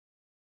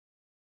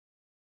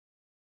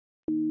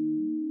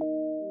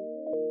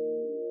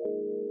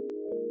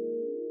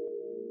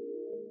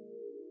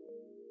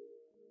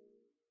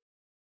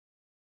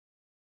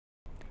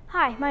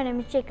Hi, my name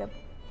is Jacob.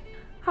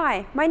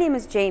 Hi, my name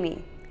is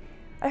Jaime.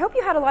 I hope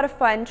you had a lot of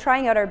fun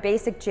trying out our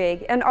basic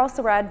jig and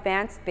also our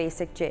advanced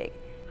basic jig.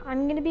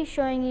 I'm going to be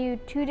showing you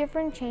 2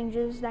 different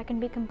changes that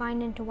can be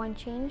combined into one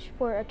change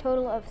for a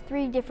total of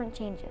 3 different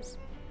changes.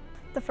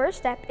 The first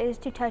step is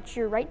to touch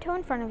your right toe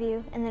in front of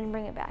you and then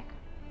bring it back.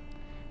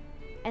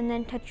 And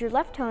then touch your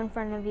left toe in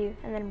front of you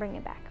and then bring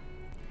it back.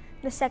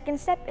 The second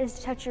step is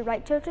to touch your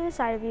right toe to the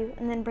side of you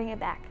and then bring it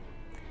back.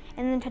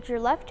 And then touch your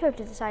left toe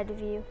to the side of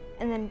you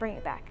and then bring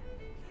it back.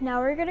 Now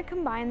we're going to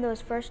combine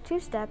those first 2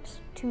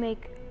 steps to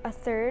make a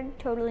third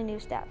totally new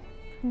step.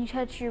 You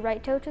touch your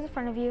right toe to the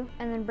front of you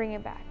and then bring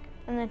it back.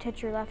 And then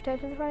touch your left toe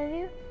to the front of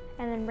you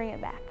and then bring it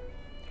back.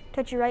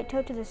 Touch your right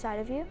toe to the side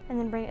of you and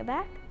then bring it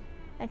back.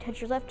 And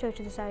touch your left toe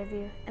to the side of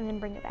you and then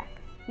bring it back.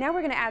 Now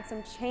we're going to add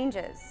some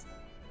changes.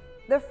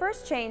 The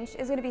first change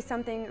is going to be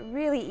something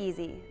really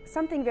easy,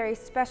 something very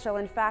special.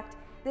 In fact,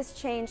 this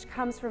change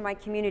comes from my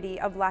community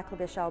of Lac La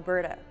Biche,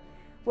 Alberta.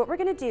 What we're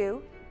going to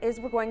do is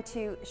we're going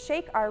to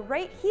shake our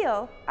right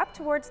heel up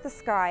towards the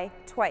sky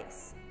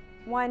twice.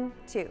 1,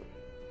 2.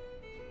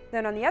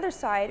 Then on the other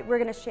side, we're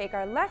going to shake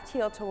our left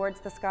heel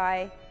towards the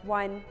sky.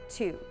 1,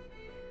 2.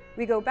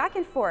 We go back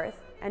and forth,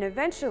 and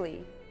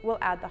eventually we'll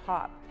add the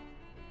hop.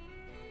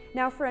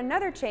 Now for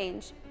another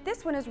change,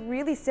 this one is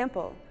really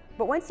simple,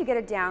 but once you get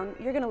it down,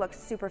 you're going to look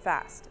super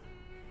fast.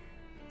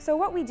 So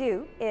what we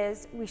do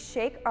is we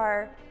shake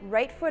our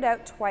right foot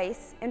out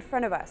twice in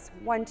front of us.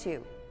 1,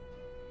 2.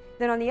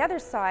 Then on the other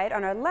side,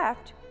 on our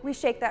left, we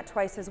shake that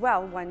twice as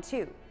well. 1,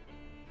 2.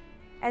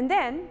 And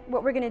then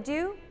what we're going to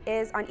do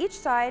is on each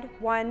side,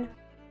 1,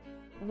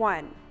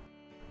 1.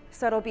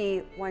 So it'll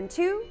be 1,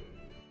 2,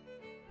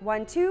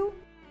 1, 2,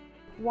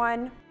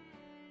 1,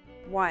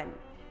 1.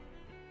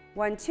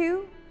 1,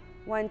 2,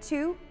 1,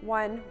 2,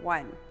 1,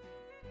 1.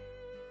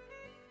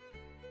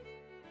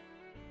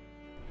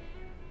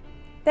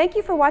 Thank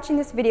you for watching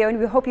this video, and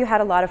we hope you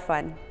had a lot of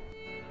fun.